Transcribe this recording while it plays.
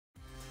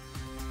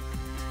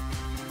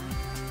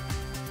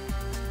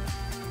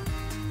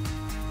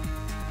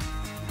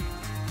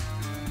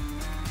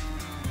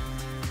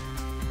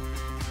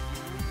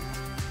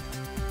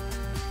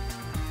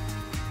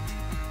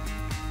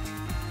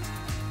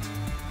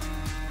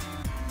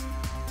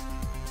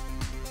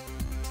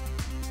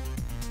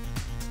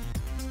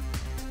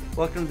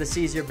Welcome to the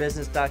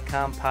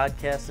SeizeYourBusiness.com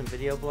podcast and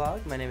video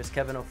blog. My name is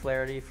Kevin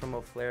O'Flaherty from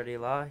O'Flaherty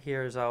Law.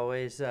 Here, as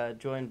always,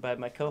 joined by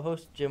my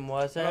co-host, Jim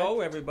Waszak.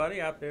 Hello,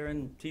 everybody out there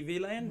in TV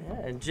land. Yeah,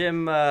 and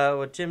Jim,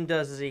 what Jim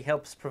does is he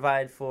helps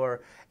provide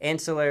for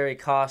ancillary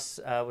costs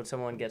when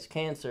someone gets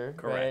cancer.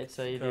 Correct. Right?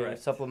 So you do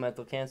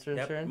supplemental cancer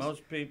insurance?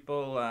 Most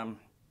people,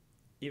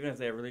 even if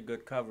they have really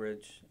good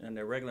coverage and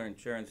their regular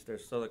insurance, they're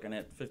still looking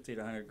at $50 to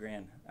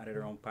 $100,000 out of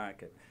their own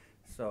pocket.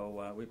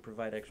 So we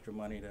provide extra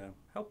money to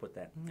help with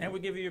that. And we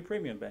give you your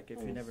premium back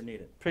if you never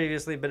need it.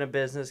 Previously been a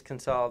business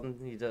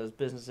consultant. He does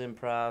business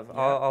improv,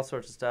 all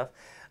sorts of stuff.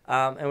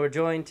 And we're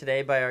joined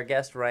today by our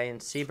guest, Ryan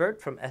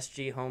Siebert from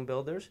SG Home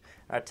Builders.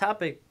 Our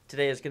topic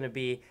today is going to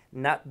be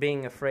not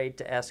being afraid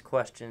to ask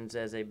questions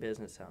as a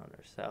business owner.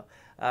 So,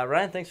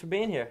 Ryan, thanks for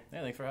being here.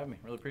 Yeah, thanks for having me.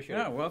 Really appreciate it.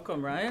 Yeah,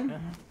 welcome,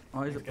 Ryan.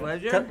 Always a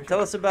pleasure.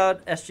 Tell us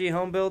about SG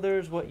Home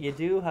Builders, what you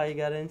do, how you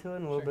got into it,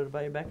 and a little bit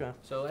about your background.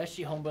 So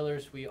SG Home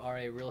Builders, we are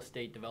a real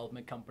estate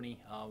development company.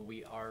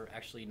 We are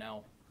actually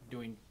now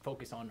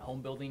focus on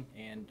home building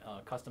and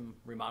custom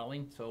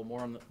remodeling. So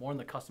more on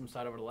the custom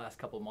side over the last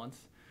couple of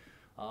months.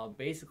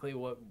 Basically,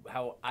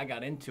 how I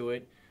got into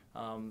it,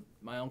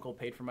 my uncle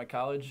paid for my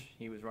college.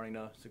 He was running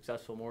a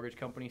successful mortgage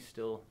company,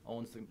 still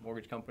owns the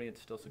mortgage company.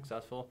 It's still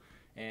successful.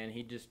 And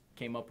he just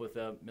came up with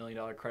 $1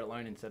 million credit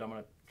line and said, I'm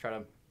going to try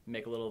to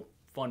make a little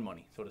fun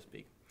money, so to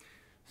speak.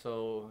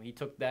 So he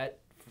took that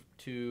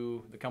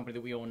to the company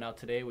that we own now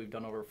today. We've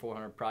done over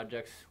 400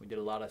 projects. We did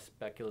a lot of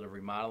speculative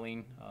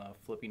remodeling,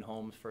 flipping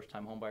homes,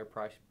 first-time homebuyer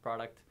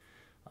product.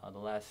 The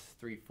last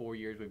 3-4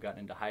 years, we've gotten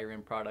into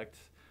higher-end products.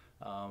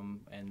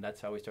 And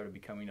that's how we started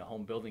becoming a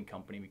home building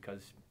company,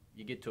 because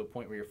you get to a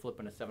point where you're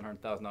flipping a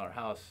 $700,000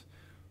 house.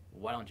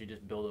 Why don't you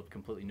just build a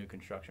completely new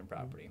construction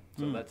property?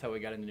 So that's how we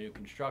got into new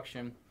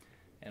construction.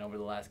 And over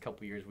the last couple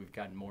of years, we've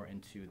gotten more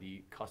into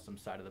the custom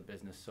side of the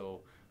business.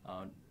 So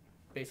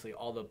basically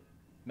all the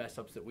mess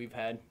ups that we've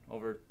had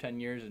over 10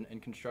 years in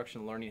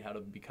construction, learning how to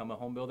become a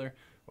home builder,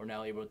 we're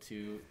now able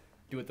to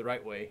do it the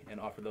right way and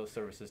offer those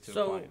services to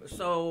a client.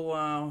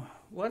 So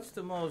what's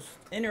the most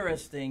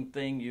interesting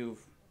thing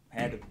you've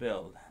had to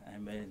build? I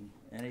mean,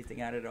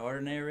 anything out of the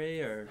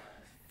ordinary, or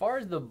as far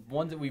as the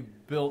ones that we've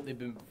built, they've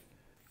been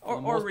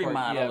or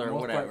remodel or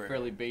whatever,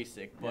 fairly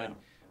basic. But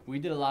we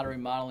did a lot of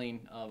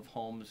remodeling of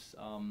homes.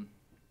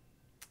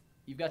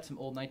 You've got some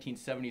old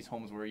 1970s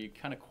homes where you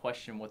kind of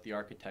question what the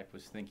architect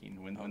was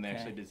thinking when they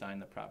actually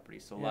designed the property.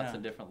 So lots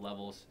of different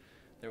levels.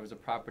 There was a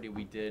property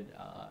we did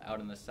out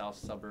in the south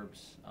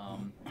suburbs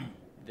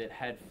that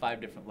had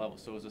 5 different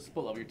levels. So it was a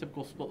split level. Your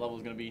typical split level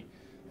is going to be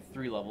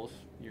 3 levels.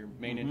 Your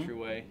main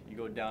entryway, you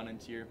go down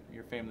into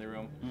your family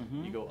room,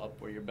 you go up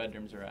where your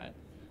bedrooms are at.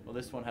 Well,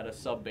 this one had a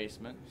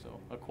sub-basement, so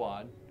a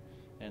quad,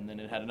 and then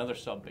it had another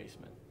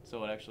sub-basement.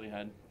 So it actually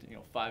had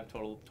 5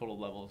 total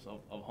levels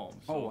of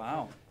homes. So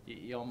wow.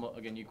 You almost,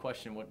 again, you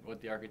question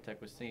what the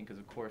architect was thinking, because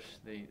of course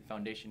the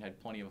foundation had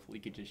plenty of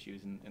leakage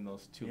issues in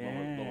those 2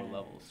 lower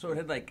levels. So it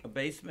had like a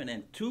basement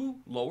and 2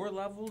 lower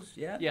levels.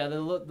 Yeah. Yeah, the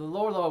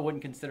lower level I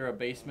wouldn't consider a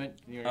basement.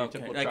 Your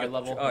typical like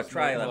tri-level.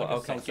 Tri-level.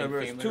 Like okay. So there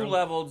was 2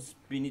 levels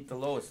beneath the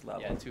lowest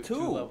level. Yeah,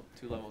 two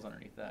levels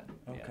underneath that.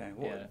 Okay.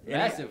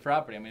 Massive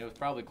property. I mean, it was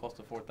probably close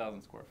to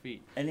 4,000 square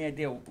feet. Any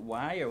idea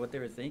why or what they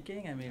were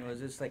thinking? I mean,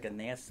 was this like a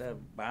NASA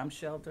bomb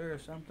shelter or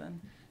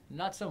something?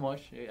 Not so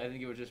much. I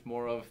think it was just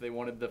more of they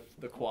wanted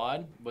the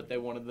quad, but they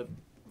wanted the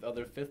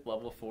other 5th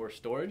level for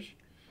storage.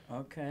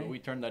 Okay. But we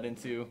turned that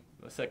into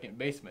a second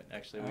basement.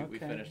 Actually, we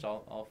finished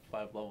all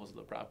 5 levels of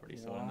the proproperty,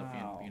 so it ended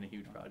up being a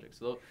huge project.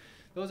 So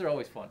those are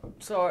always fun.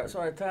 So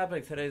our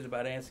topic today is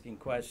about asking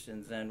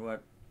questions, and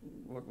what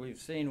we've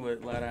seen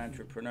with a lot of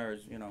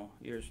entrepreneurs,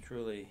 yours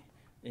truly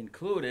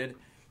included,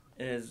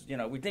 is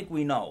we think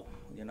we know.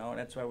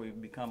 That's why we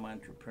become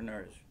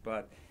entrepreneurs,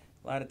 but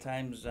a lot of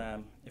times,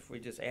 if we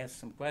just ask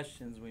some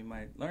questions, we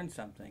might learn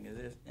something. Is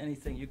there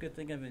anything you could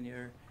think of in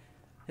your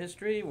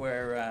history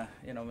where,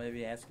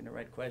 maybe asking the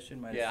right question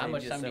might have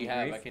saved you some grief?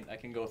 How much time do you have? I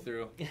can go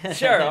through.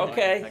 Sure,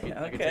 okay.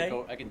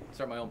 I can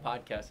start my own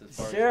podcast as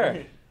far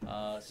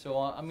as.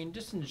 Sure.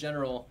 Just in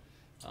general,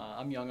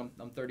 I'm young.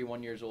 I'm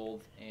 31 years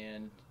old,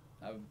 and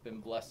I've been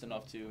blessed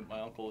enough to,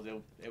 my uncle was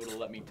able to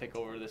let me take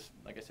over this,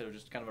 like I said, it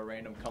was just kind of a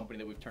random company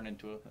that we've turned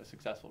into a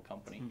successful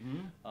company.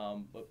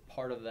 But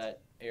part of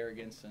that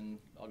arrogance, and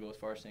I'll go as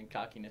far as saying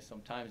cockiness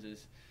sometimes,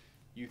 is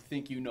you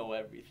think you know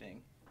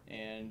everything.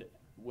 And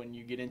when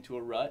you get into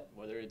a rut,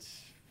 whether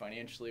it's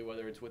financially,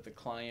 whether it's with the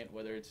client,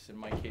 whether it's, in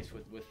my case,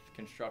 with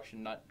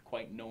construction, not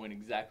quite knowing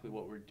exactly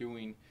what we're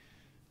doing,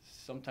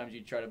 sometimes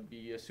you try to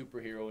be a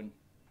superhero and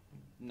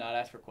not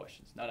ask for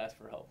questions, not ask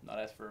for help, not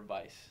ask for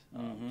advice.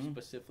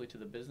 Specifically to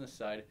the business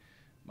side,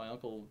 my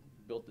uncle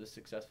built this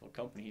successful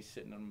company. He's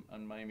sitting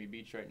on Miami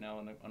Beach right now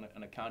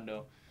on a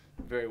condo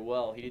very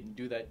well. He didn't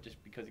do that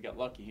just because he got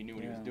lucky. He knew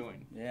what he was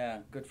doing. Yeah,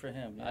 good for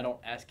him. Yeah. I don't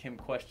ask him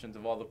questions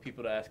of all the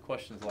people to ask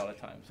questions a lot of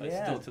times. I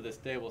still to this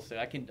day will say,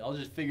 I'll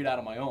just figure it out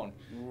on my own.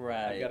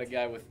 Right. I've got a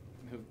guy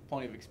have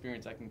plenty of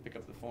experience, I can pick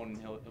up the phone and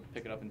he'll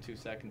pick it up in 2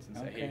 seconds and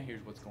say, hey,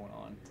 here's what's going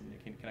on.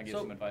 Can I give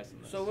some advice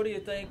on this? So what do you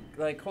think,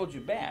 like, holds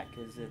you back?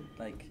 Is it,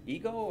 like,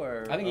 ego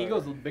or? I think ego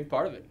is a big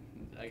part of it.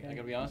 I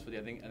gotta be honest with you.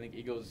 I think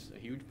ego's a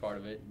huge part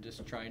of it.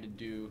 Just trying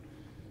to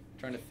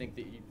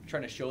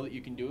show that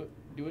you can do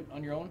it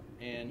on your own,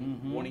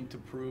 and wanting to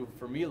prove.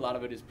 For me, a lot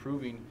of it is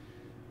proving,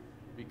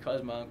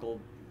 because my uncle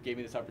gave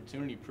me this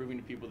opportunity, proving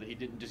to people that he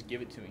didn't just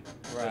give it to me,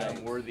 that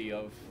I'm worthy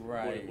of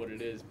what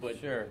it is. But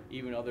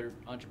even other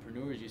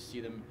entrepreneurs, you see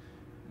them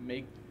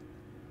make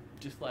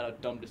just flat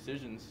out dumb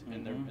decisions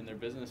in their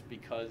business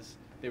because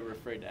they were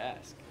afraid to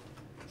ask.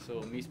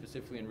 So me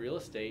specifically in real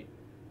estate,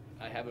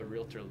 I have a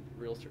real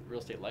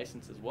estate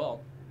license as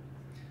well.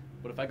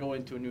 But if I go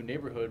into a new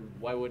neighborhood,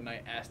 why wouldn't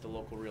I ask the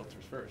local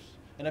realtors first?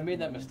 And I've made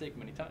that mistake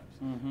many times.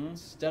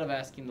 Instead of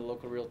asking the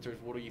local realtors,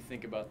 what do you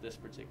think about this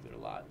particular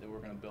lot that we're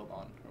going to build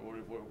on? Or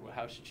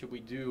how should we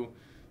do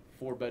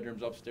 4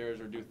 bedrooms upstairs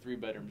or do 3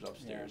 bedrooms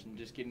upstairs? And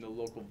just getting the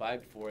local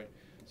vibe for it.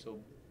 So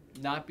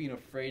not being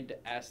afraid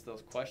to ask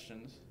those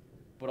questions,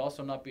 but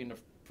also not being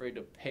afraid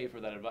to pay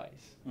for that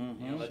advice.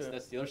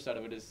 That's the other side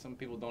of it, is some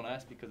people don't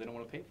ask because they don't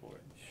want to pay for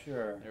it.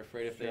 They're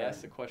afraid if they ask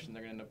the question,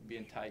 they're going to end up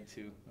being tied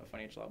to a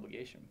financial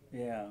obligation.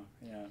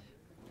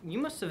 You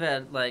must have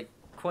had, like,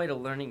 quite a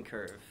learning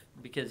curve,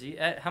 because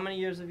how many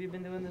years have you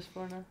been doing this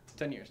for now?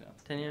 10 years now.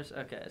 10 years?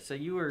 Okay. So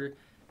you were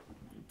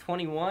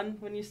 21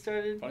 when you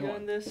started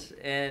doing this,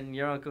 and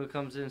your uncle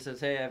comes in and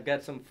says, hey, I've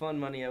got some fun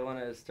money, I want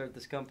to start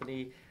this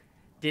company.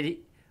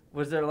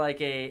 Was there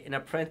like an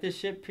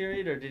apprenticeship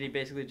period, or did he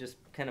basically just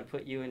kind of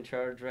put you in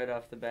charge right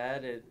off the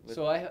bat?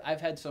 So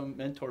I've had some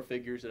mentor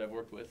figures that I've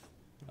worked with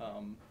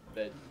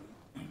that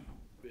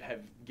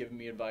have given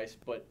me advice,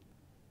 but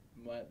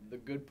the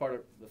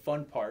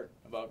fun part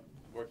about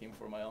working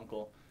for my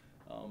uncle,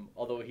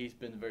 although he's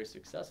been very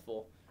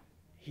successful,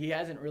 he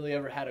hasn't really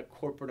ever had a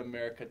corporate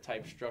America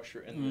type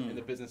structure in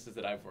the businesses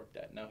that I've worked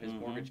at. Now his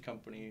mortgage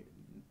company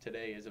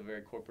today is a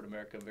very corporate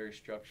America, very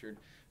structured,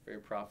 very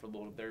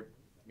profitable. They're,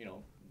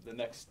 the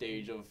next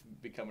stage of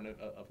becoming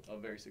a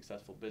very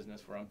successful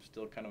business, where I'm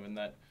still kind of in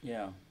that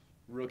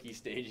rookie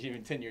stage,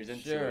 even 10 years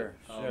into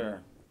it.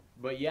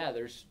 But yeah,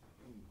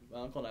 my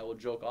uncle and I will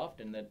joke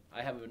often that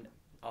I have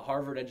a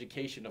Harvard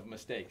education of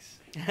mistakes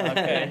that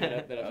I've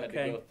had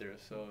to go through.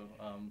 So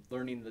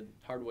learning the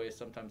hard way is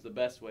sometimes the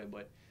best way,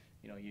 but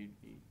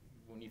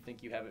when you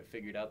think you have it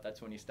figured out,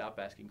 that's when you stop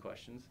asking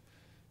questions.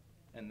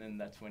 And then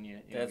that's when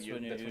you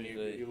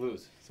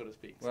lose, so to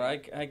speak. Well,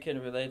 I can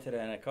relate to that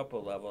on a couple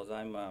of levels.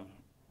 I'm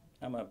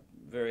a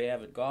very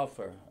avid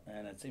golfer,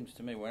 and it seems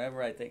to me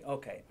whenever I think,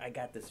 okay, I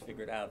got this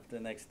figured out, the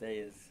next day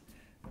is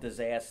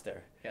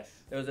disaster.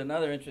 Yes. There was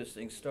another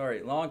interesting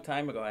story. A long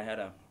time ago, I had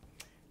a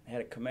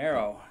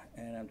Camaro,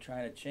 and I'm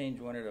trying to change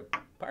one of the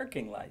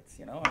parking lights,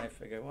 and I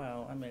figured,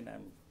 well, I mean,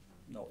 I'm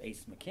no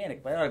ace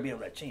mechanic, but I ought to be able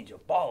to change a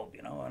bulb,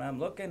 and I'm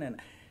looking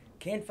and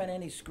can't find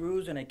any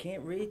screws, and I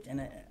can't reach,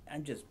 and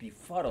I'm just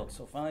befuddled.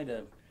 So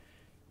finally,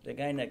 the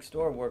guy next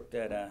door worked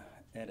at a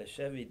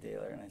Chevy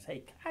dealer, and I said,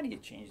 hey, how do you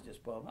change this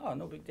bulb? Oh,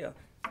 no big deal.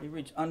 You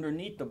reach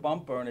underneath the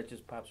bumper, and it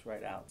just pops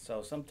right out.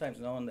 So sometimes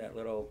knowing that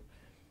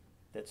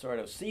sort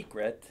of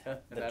secret,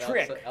 the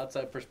trick.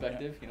 Outside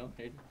perspective,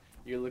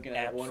 you're looking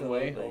at it one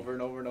way over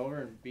and over and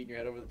over and beating your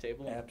head over the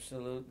table.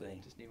 Absolutely.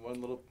 Just need one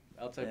little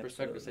outside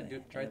perspective to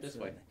say, try it this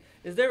way.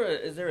 Is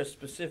there a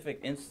specific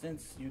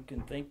instance you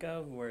can think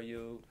of where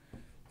you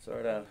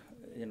sort of,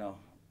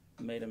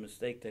 made a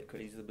mistake that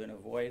could easily have been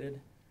avoided?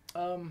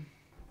 Off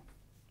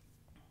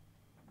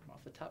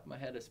the top of my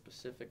head, a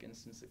specific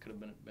instance that could have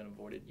been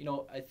avoided.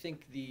 I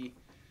think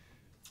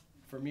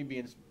for me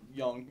being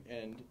young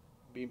and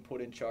being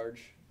put in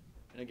charge,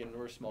 and again,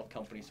 we're a small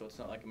company, so it's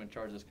not like I'm in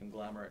charge of this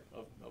conglomerate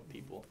of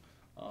people.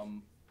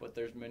 But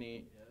there's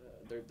been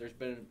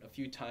a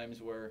few times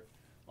where,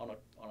 on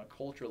a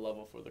culture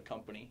level for the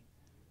company,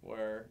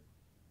 where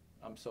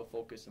I'm so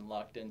focused and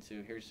locked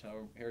into here's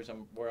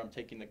where I'm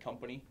taking the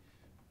company.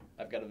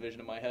 I've got a vision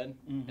in my head,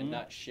 and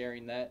not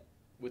sharing that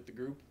with the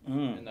group,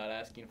 and not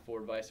asking for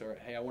advice, or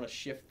hey, I want to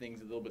shift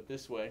things a little bit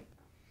this way.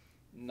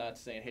 Not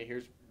saying, hey,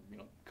 here's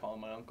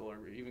calling my uncle,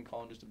 or even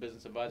calling just a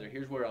business advisor.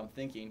 Here's where I'm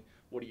thinking.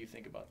 What do you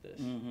think about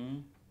this?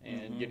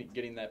 And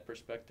getting that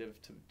perspective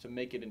to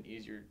make it an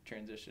easier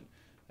transition.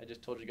 I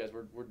just told you guys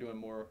we're doing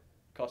more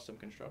custom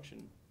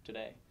construction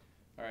today.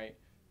 All right.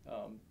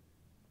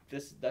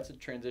 That's a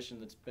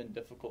transition that's been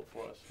difficult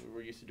for us. We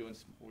were used to doing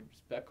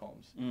spec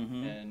homes,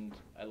 and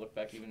I look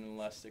back even in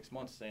the last 6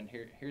 months saying,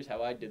 here's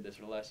how I did this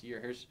for the last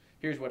year.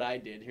 Here's what I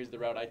did. Here's the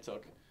route I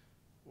took.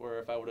 Where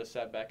if I would have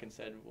sat back and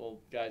said, well,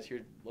 guys,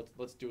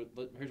 let's do it.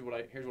 Here's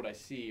what I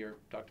see, or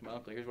talk to my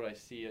uncle. Here's what I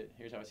see.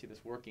 Here's how I see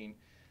this working.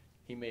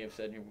 He may have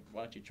said,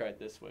 why don't you try it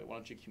this way? Why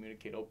don't you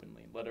communicate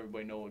openly? Let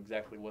everybody know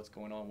exactly what's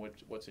going on,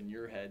 what's in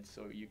your head,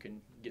 so you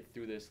can get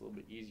through this a little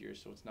bit easier.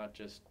 So it's not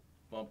just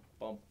bump,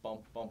 bump,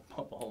 bump, bump,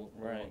 bump all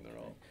along the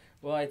road.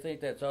 Well, I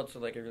think that's also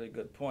like a really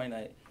good point.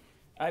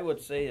 I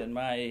would say in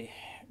my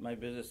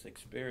business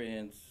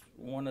experience,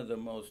 one of the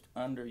most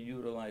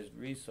underutilized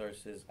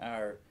resources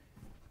are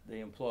the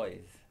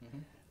employees.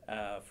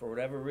 for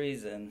whatever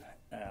reason,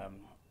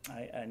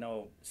 I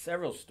know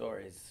several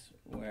stories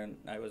when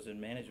I was in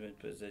management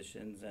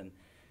positions, and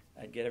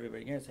I'd get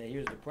everybody here and say,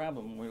 here's the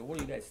problem. What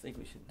do you guys think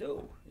we should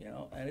do? You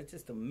know, and it's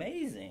just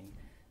amazing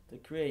the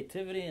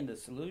creativity and the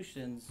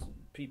solutions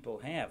people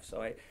have.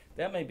 So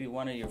that may be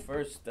one of your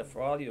first,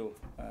 for all you,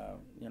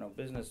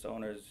 business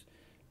owners,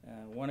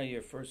 one of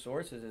your first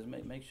sources is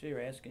make sure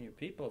you're asking your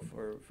people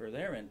for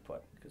their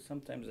input, because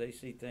sometimes they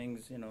see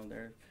things,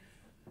 they're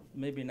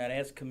maybe not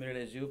as committed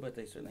as you, but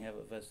they certainly have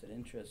a vested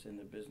interest in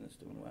the business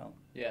doing well.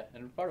 Yeah,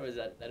 and part of it is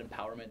that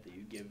empowerment that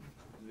you give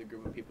the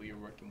group of people you're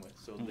working with,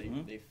 so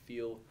they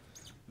feel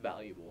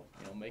valuable,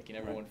 making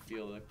everyone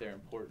feel like they're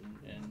important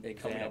and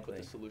coming up with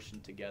a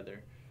solution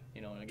together.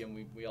 And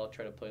again, we all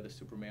try to play the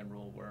Superman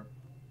role where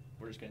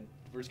we're just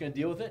gonna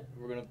deal with it.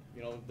 We're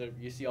gonna,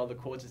 you see all the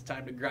quotes. It's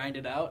time to grind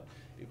it out.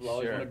 People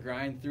always want to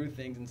grind through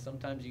things, and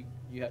sometimes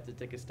you have to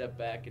take a step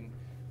back and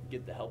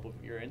get the help of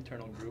your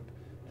internal group,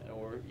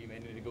 or you may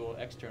need to go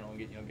external and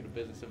get a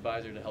business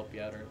advisor to help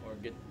you out, or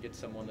get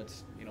someone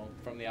that's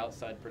from the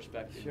outside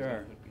perspective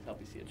to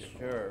help you see it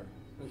differently.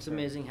 It's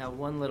amazing how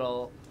one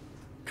little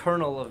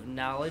kernel of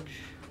knowledge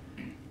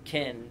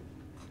can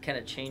kind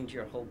of change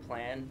your whole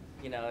plan.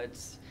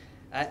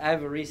 I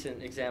have a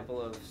recent example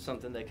of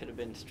something that could have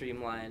been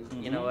streamlined.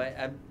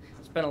 I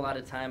spent a lot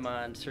of time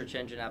on search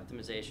engine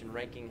optimization,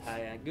 ranking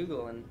high on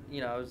Google, and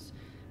I was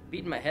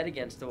beating my head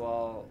against the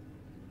wall,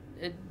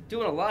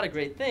 doing a lot of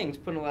great things,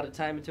 putting a lot of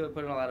time into it,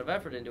 putting a lot of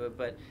effort into it,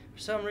 but for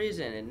some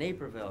reason in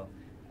Naperville,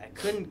 I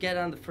couldn't get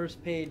on the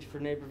first page for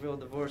Naperville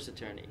divorce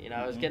attorney.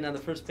 I was getting on the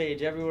first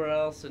page everywhere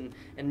else, and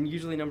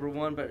usually number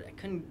one, but I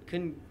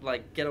couldn't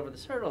like get over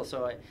this hurdle.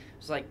 So I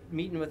was like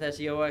meeting with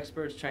SEO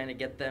experts, trying to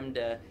get them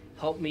to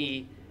help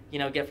me,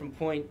 get from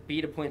point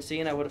B to point C,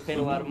 and I would have paid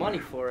a lot of money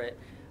for it.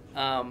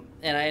 And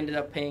I ended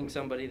up paying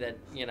somebody that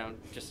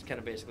just kind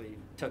of basically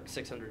took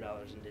 $600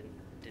 and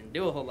didn't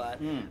do a whole lot.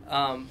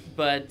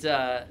 But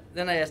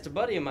then I asked a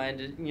buddy of mine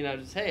to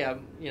just, hey,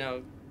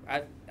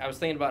 I was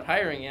thinking about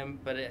hiring him,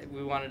 but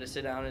we wanted to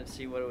sit down and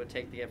see what it would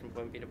take to get from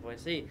point B to point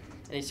C.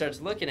 And he starts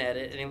looking at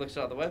it, and he looks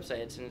at all the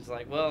websites, and he's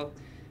like, well,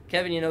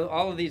 Kevin,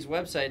 all of these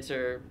websites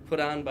are put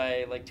on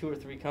by like 2 or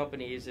 3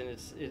 companies, and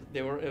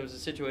it was a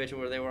situation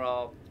where they were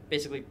all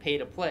basically pay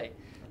to play.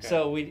 Okay.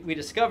 So we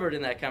discovered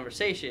in that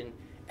conversation,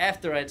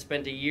 after I'd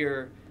spent a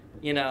year,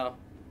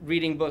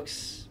 reading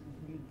books,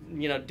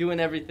 doing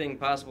everything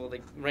possible to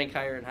rank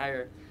higher and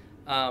higher,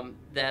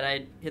 that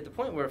I'd hit the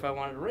point where if I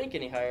wanted to rank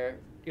any higher,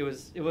 there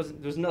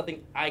was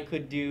nothing I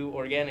could do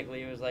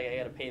organically. It was like I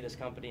got to pay this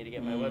company to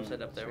get my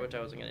website up there, which I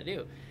wasn't going to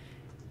do.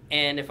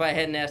 And if I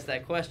hadn't asked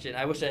that question,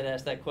 I wish I'd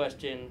asked that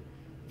question,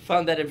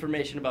 found that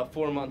information about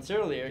 4 months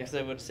earlier, because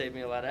it would have saved me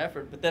a lot of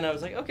effort. But then I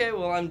was like, okay,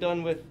 well, I'm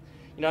done with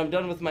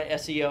my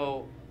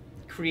SEO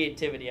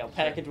creativity. I'll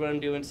package what I'm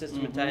doing,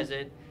 systematize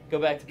it, go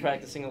back to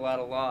practicing a lot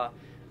of law.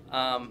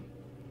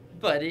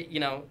 But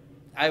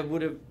I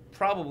would have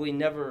probably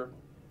never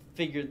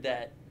figured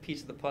that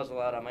piece of the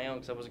puzzle out on my own,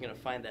 because I wasn't going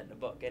to find that in a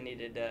book. I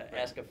needed to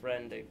ask a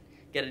friend to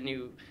get a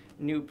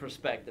new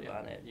perspective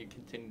on it. You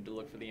continue to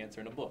look for the answer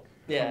in a book.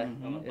 Yeah.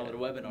 On a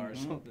webinar or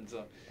something.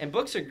 So. And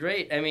books are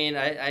great. I mean,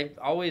 I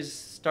always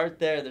start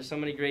there. There's so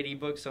many great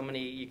ebooks, so many,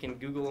 you can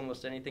Google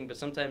almost anything, but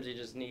sometimes you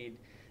just need,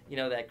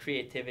 that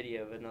creativity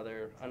of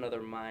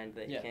another mind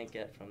that you can't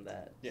get from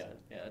that. Yeah,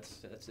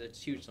 so.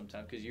 It's huge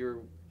sometimes, because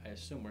I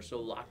assume we're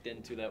so locked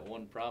into that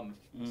one problem,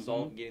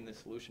 getting the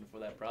solution for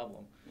that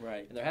problem.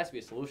 Right. And there has to be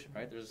a solution,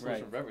 right? There's a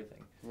solution for everything.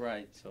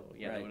 Right. So,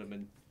 that would have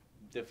been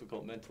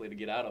difficult mentally to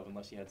get out of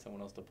unless you had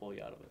someone else to pull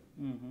you out of it.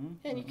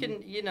 And you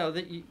can,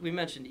 we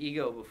mentioned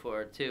ego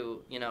before,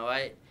 too.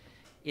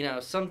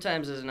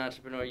 Sometimes as an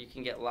entrepreneur, you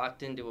can get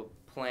locked into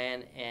a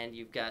plan, and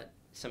you've got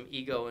some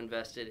ego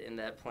invested in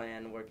that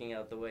plan working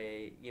out the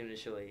way you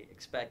initially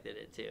expected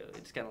it to.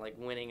 It's kind of like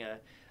winning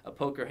a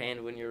poker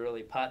hand when you're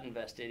really pot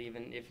invested,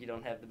 even if you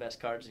don't have the best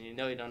cards, and you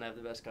don't have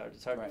the best cards.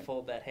 It's hard to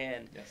fold that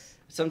hand. Yes.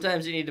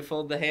 Sometimes you need to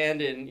fold the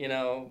hand and,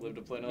 live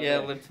to play another day.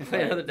 live to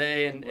play another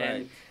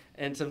day.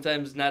 And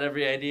sometimes not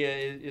every idea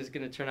is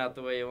going to turn out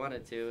the way you want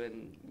it to,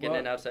 and getting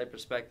an outside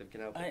perspective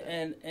can help with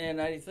that. And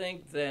I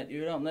think that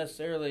you don't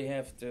necessarily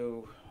have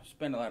to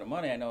spend a lot of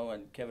money. I know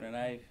when Kevin and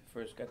I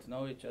first got to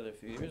know each other a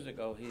few years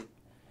ago,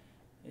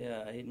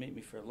 he'd meet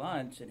me for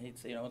lunch, and he'd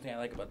say, one thing I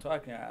like about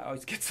talking, I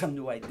always get some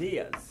new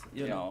ideas,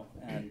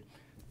 and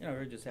we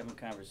were just having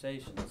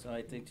conversations. So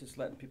I think just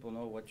letting people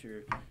know what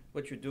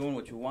you're doing,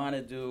 what you want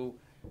to do,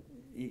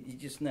 you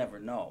just never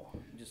know.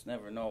 You just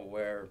never know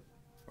where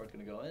it's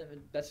going to go.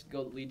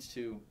 That leads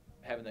to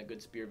having that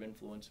good sphere of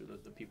influence, or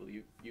the people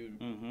you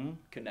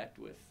connect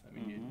with. I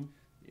mean,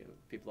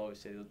 people always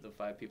say that the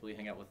 5 people you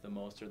hang out with the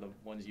most are the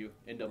ones you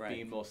end up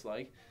being most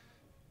like.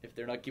 If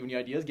they're not giving you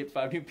ideas, get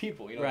 5 new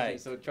people. What I'm saying?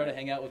 So try to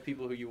hang out with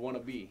people who you want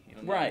to be.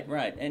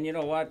 Right. And you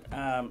know what?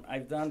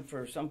 I've done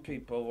for some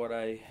people what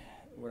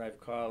I've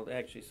called,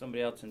 actually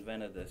somebody else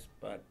invented this,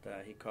 but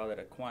he called it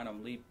a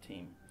quantum leap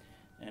team.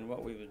 And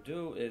what we would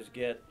do is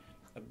get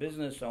a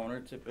business owner,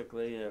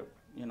 typically a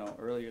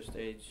earlier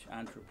stage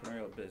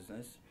entrepreneurial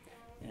business,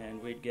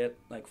 and we'd get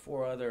like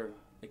 4 other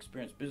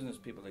experienced business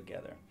people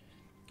together,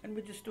 and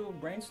we'd just do a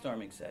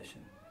brainstorming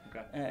session.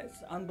 Okay.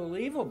 It's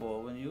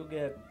unbelievable when you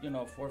get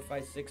 4,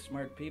 5, 6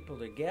 smart people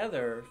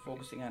together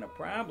focusing on a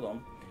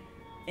problem.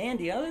 And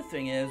the other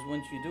thing is,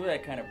 once you do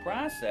that kind of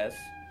process,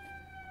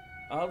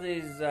 all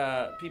these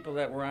people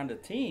that were on the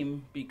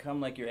team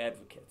become like your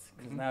advocates,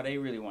 because now they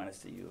really want to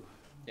see you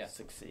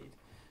succeed.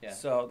 Yeah.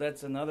 So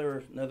that's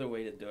another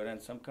way to do it.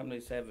 And some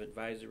companies have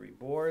advisory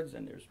boards,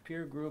 and there's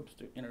peer groups.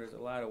 There's a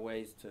lot of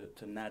ways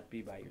to not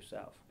be by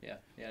yourself. Yeah,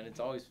 and it's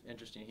always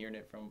interesting hearing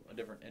it from a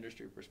different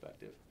industry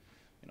perspective.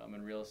 I'm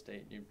in real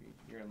estate,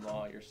 you're in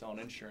law, you're selling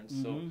insurance.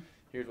 So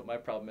here's what my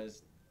problem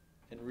is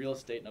in real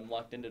estate, and I'm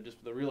locked into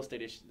just the real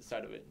estate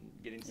side of it, and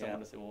getting someone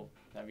to say, well,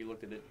 have you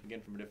looked at it again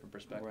from a different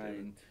perspective,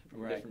 and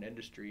from a different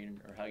industry,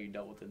 or how you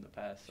dealt with it in the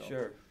past. So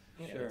Sure.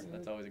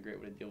 That's always a great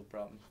way to deal with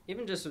problems.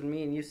 Even just when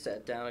me and you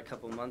sat down a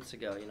couple months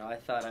ago, I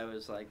thought I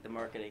was like the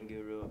marketing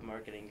guru of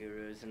marketing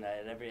gurus, and I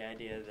had every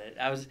idea that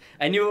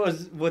I knew it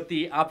was what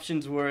the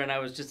options were, and I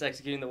was just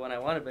executing the one I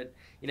wanted. But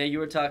you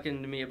were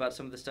talking to me about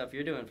some of the stuff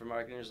you're doing for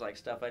marketing. There's like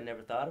stuff I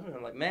never thought of, and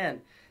I'm like,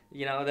 man,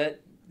 that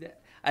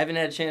I haven't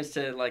had a chance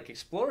to like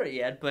explore it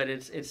yet, but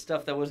it's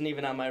stuff that wasn't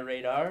even on my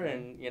radar,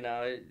 and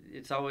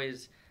it's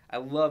always, I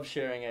love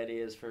sharing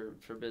ideas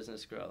for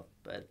business growth.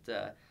 But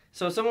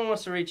so if someone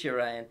wants to reach you,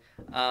 Ryan,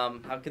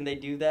 how can they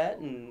do that,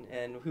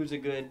 and who's a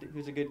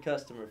good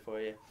customer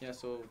for you? Yeah,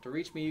 so to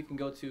reach me, you can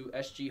go to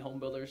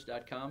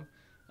sghomebuilders.com.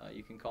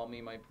 You can call me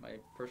my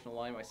personal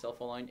line, my cell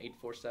phone line,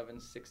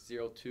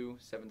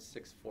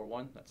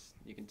 847-602-7641.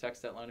 You can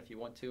text that line if you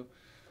want to.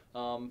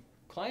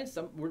 Clients,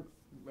 we're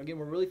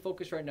really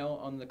focused right now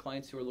on the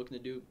clients who are looking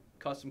to do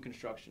custom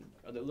construction.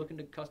 Are they looking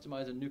to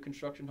customize a new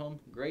construction home?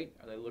 Great.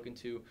 Are they looking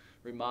to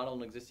remodel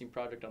an existing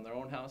project on their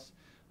own house?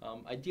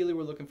 Ideally,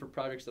 we're looking for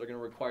projects that are going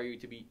to require you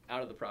to be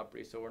out of the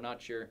property, so we're not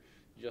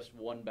just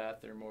one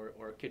bathroom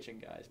or kitchen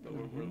guys, but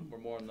we're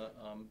more on the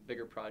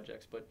bigger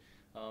projects. But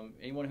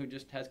anyone who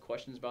just has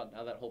questions about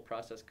how that whole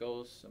process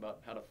goes,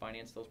 about how to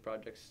finance those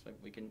projects,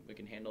 we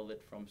can handle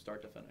it from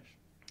start to finish.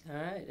 All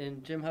right,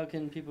 and Jim, how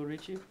can people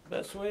reach you?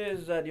 Best way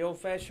is the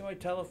old-fashioned way,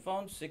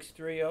 telephone,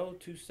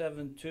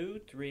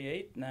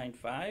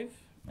 630-272-3895.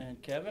 And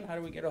Kevin, how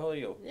do we get a hold of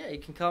you? Yeah, you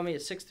can call me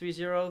at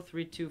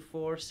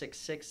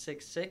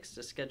 630-324-6666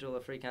 to schedule a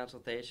free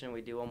consultation.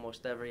 We do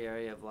almost every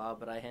area of law,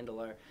 but I handle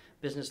our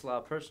business law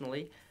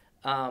personally.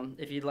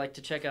 If you'd like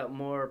to check out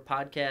more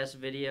podcasts,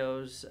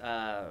 videos,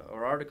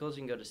 or articles,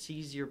 you can go to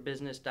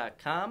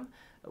seizeyourbusiness.com.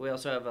 We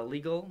also have a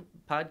legal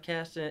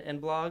podcast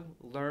and blog,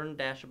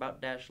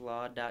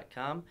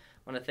 learn-about-law.com.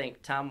 I want to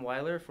thank Tom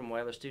Weiler from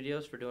Weiler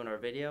Studios for doing our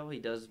video. He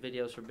does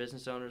videos for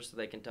business owners so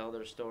they can tell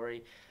their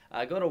story.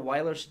 Go to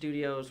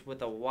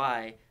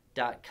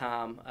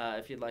weilerstudios.com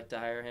if you'd like to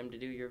hire him to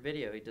do your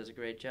video. He does a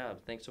great job.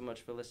 Thanks so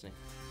much for listening.